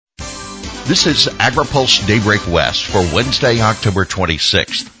This is AgriPulse Daybreak West for Wednesday, October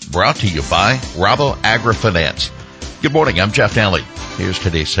 26th, brought to you by Rabo AgriFinance. Good morning, I'm Jeff Daly. Here's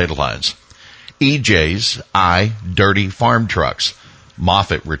today's headlines. EJ's eye dirty farm trucks.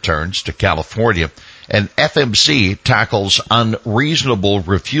 Moffitt returns to California, and FMC tackles unreasonable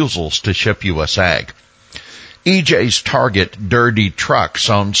refusals to ship U.S. ag. EJ's target dirty trucks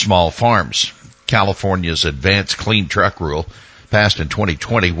on small farms. California's advanced clean truck rule, passed in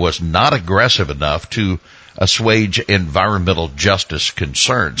 2020, was not aggressive enough to assuage environmental justice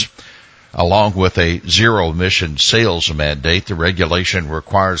concerns. Along with a zero-emission sales mandate, the regulation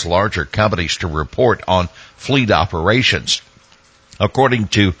requires larger companies to report on fleet operations. According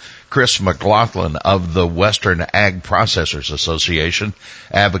to Chris McLaughlin of the Western Ag Processors Association,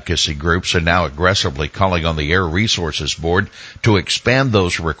 advocacy groups are now aggressively calling on the Air Resources Board to expand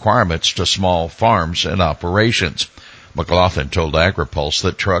those requirements to small farms and operations. McLaughlin told AgriPulse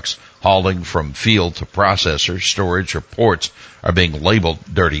that trucks hauling from field to processors, storage, or ports are being labeled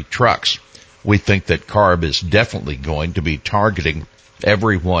dirty trucks. We think that CARB is definitely going to be targeting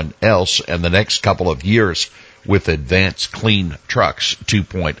everyone else in the next couple of years with Advanced Clean Trucks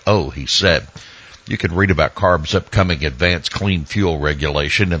 2.0, he said. You can read about CARB's upcoming Advanced Clean Fuel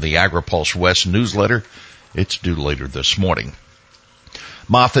regulation in the AgriPulse West newsletter. It's due later this morning.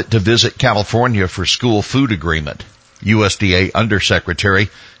 Moffitt to visit California for school food agreement. USDA Undersecretary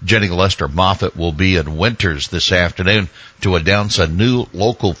Jenny Lester Moffitt will be in Winters this afternoon to announce a new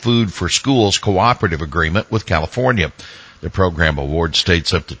local food for schools cooperative agreement with California. The program awards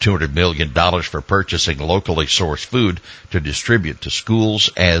states up to $200 million for purchasing locally sourced food to distribute to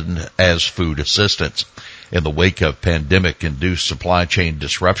schools and as food assistance. In the wake of pandemic-induced supply chain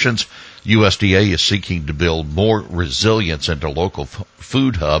disruptions, USDA is seeking to build more resilience into local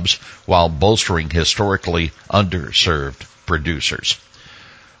food hubs while bolstering historically underserved producers.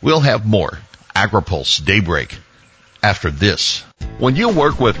 We'll have more AgriPulse Daybreak after this. When you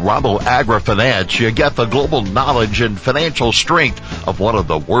work with Rabo AgriFinance, you get the global knowledge and financial strength of one of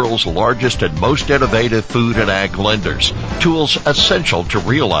the world's largest and most innovative food and ag lenders. Tools essential to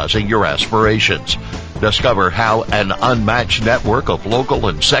realizing your aspirations. Discover how an unmatched network of local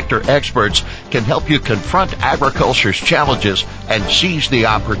and sector experts can help you confront agriculture's challenges and seize the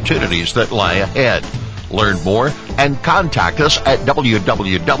opportunities that lie ahead. Learn more and contact us at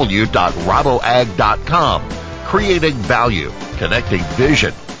www.raboag.com. Creating value, connecting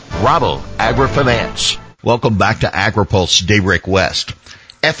vision. Rabo AgriFinance. Welcome back to AgriPulse Daybreak West.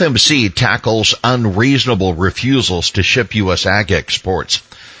 FMC tackles unreasonable refusals to ship U.S. ag exports.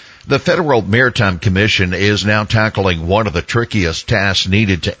 The Federal Maritime Commission is now tackling one of the trickiest tasks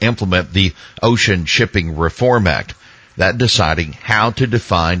needed to implement the Ocean Shipping Reform Act, that deciding how to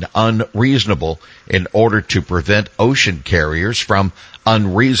define unreasonable in order to prevent ocean carriers from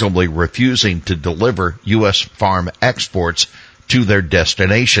unreasonably refusing to deliver U.S. farm exports to their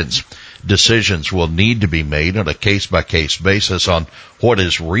destinations. Decisions will need to be made on a case-by-case basis on what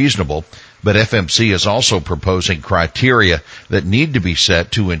is reasonable, but FMC is also proposing criteria that need to be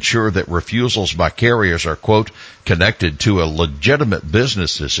set to ensure that refusals by carriers are, quote, connected to a legitimate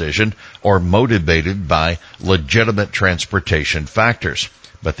business decision or motivated by legitimate transportation factors.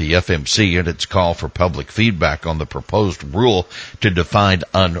 But the FMC, in its call for public feedback on the proposed rule to define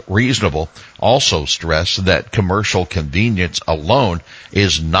unreasonable, also stressed that commercial convenience alone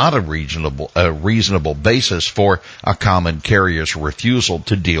is not a reasonable basis for a common carrier's refusal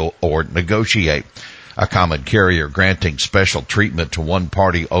to deal or negotiate. A common carrier granting special treatment to one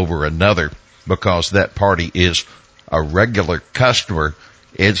party over another because that party is a regular customer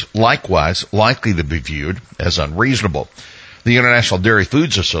is likewise likely to be viewed as unreasonable. The International Dairy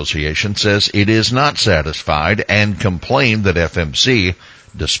Foods Association says it is not satisfied and complained that FMC,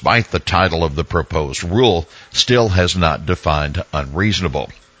 despite the title of the proposed rule, still has not defined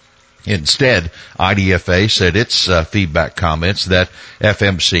unreasonable. Instead, IDFA said its feedback comments that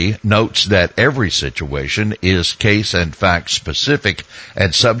FMC notes that every situation is case and fact specific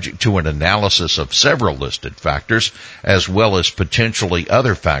and subject to an analysis of several listed factors, as well as potentially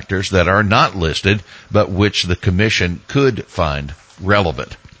other factors that are not listed but which the Commission could find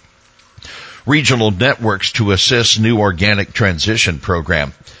relevant. Regional networks to assist new organic transition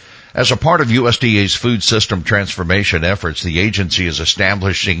program. As a part of USDA's food system transformation efforts, the agency is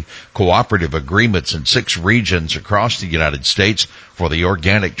establishing cooperative agreements in 6 regions across the United States for the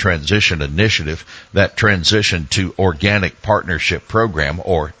Organic Transition Initiative, that Transition to Organic Partnership Program,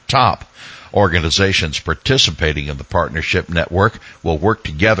 or TOP. Organizations participating in the partnership network will work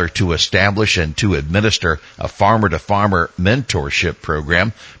together to establish and to administer a farmer-to-farmer mentorship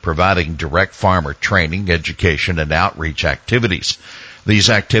program, providing direct farmer training, education, and outreach activities. These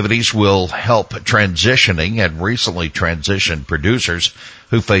activities will help transitioning and recently transitioned producers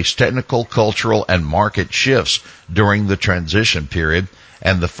who face technical, cultural, and market shifts during the transition period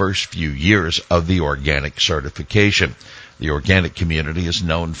and the first few years of the organic certification. The organic community is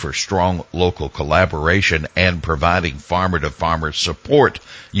known for strong local collaboration and providing farmer-to-farmer support.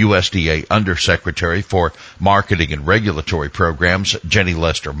 USDA Undersecretary for Marketing and Regulatory Programs, Jenny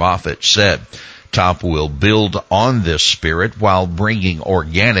Lester Moffitt, said TOP will build on this spirit while bringing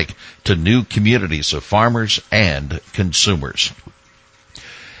organic to new communities of farmers and consumers.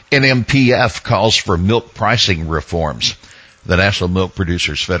 NMPF calls for milk pricing reforms. The National Milk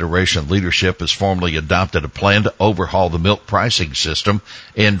Producers Federation leadership has formally adopted a plan to overhaul the milk pricing system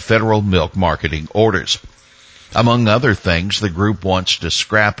in federal milk marketing orders. Among other things, the group wants to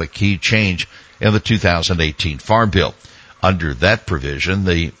scrap a key change in the 2018 Farm Bill. Under that provision,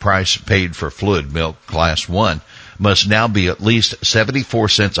 the price paid for fluid milk, Class 1, must now be at least 74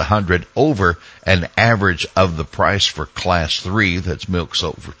 cents a hundred over an average of the price for Class 3, that's milk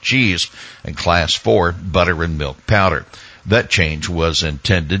sold for cheese, and Class 4, butter and milk powder. That change was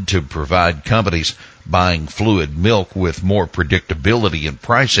intended to provide companies buying fluid milk with more predictability in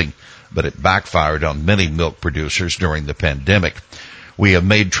pricing, but it backfired on many milk producers during the pandemic. We have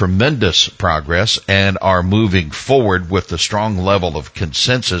made tremendous progress and are moving forward with the strong level of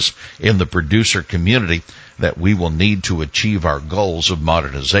consensus in the producer community that we will need to achieve our goals of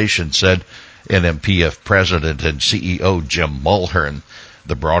modernization, said NMPF President and CEO Jim Mulhern.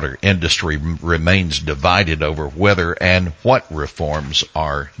 The broader industry remains divided over whether and what reforms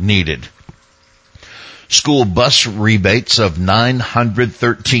are needed. School bus rebates of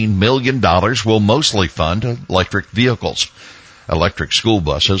 $913 million will mostly fund electric vehicles. Electric school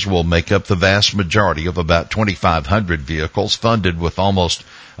buses will make up the vast majority of about 2,500 vehicles funded with almost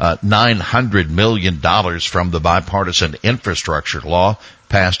 $900 million from the bipartisan infrastructure law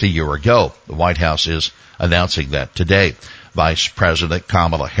passed a year ago. The White House is announcing that today. Vice President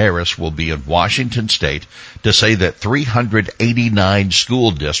Kamala Harris will be in Washington State to say that 389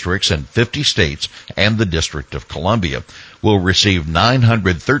 school districts in 50 states and the District of Columbia will receive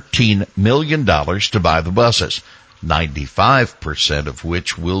 $913 million to buy the buses, 95% of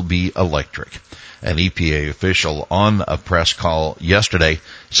which will be electric. An EPA official on a press call yesterday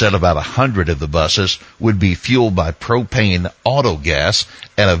said about 100 of the buses would be fueled by propane auto gas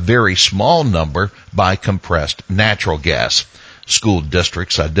and a very small number by compressed natural gas. School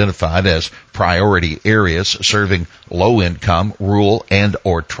districts identified as priority areas serving low-income, rural, and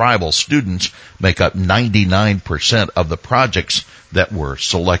or tribal students make up 99% of the projects that were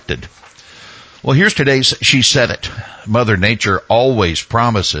selected. Well, here's today's She Said It. Mother Nature always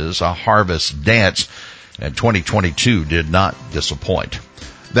promises a harvest dance, and 2022 did not disappoint.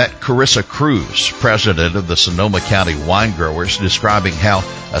 That Carissa Cruz, president of the Sonoma County Wine Growers, describing how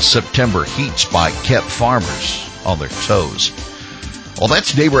a September heat spike kept farmers on their toes. Well,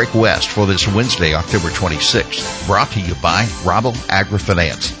 that's Daybreak West for this Wednesday, October 26th, brought to you by Rabo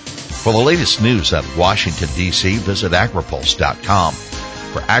AgriFinance. For the latest news out of Washington, D.C., visit agripulse.com.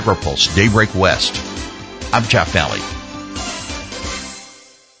 For AgriPulse Daybreak West, I'm Jeff Nally.